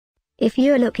If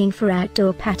you're looking for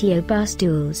outdoor patio bar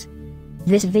stools,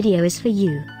 this video is for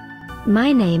you.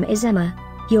 My name is Emma,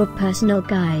 your personal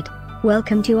guide.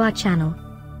 Welcome to our channel.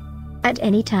 At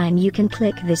any time you can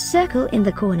click this circle in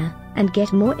the corner, and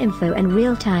get more info and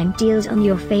real-time deals on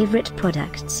your favorite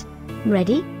products.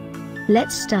 Ready?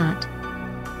 Let's start.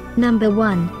 Number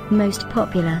 1, Most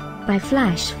Popular, by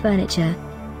Flash Furniture.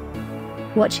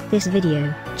 Watch this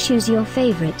video, choose your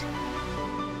favorite.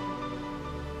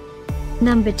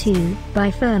 Number 2,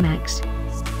 by Furmax.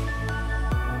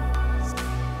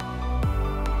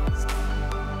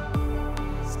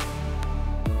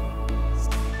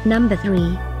 Number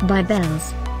 3, by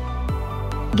Belleze.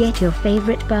 Get your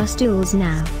favorite Barstools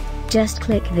now. Just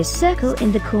click this circle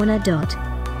in the corner dot.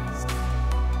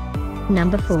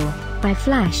 Number 4, by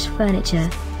Flash Furniture.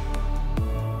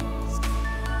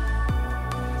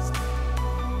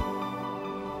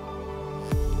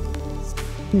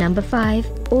 Number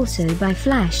 5, also by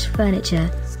Flash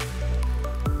Furniture.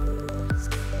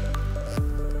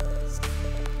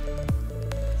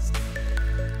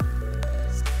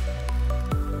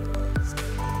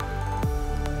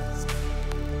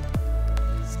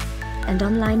 And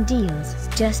online deals,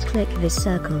 just click this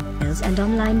circle. Deals and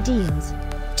online deals,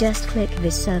 just click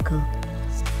this circle.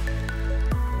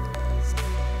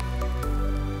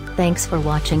 Thanks for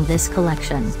watching this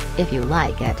collection. If you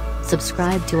like it,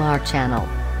 subscribe to our channel.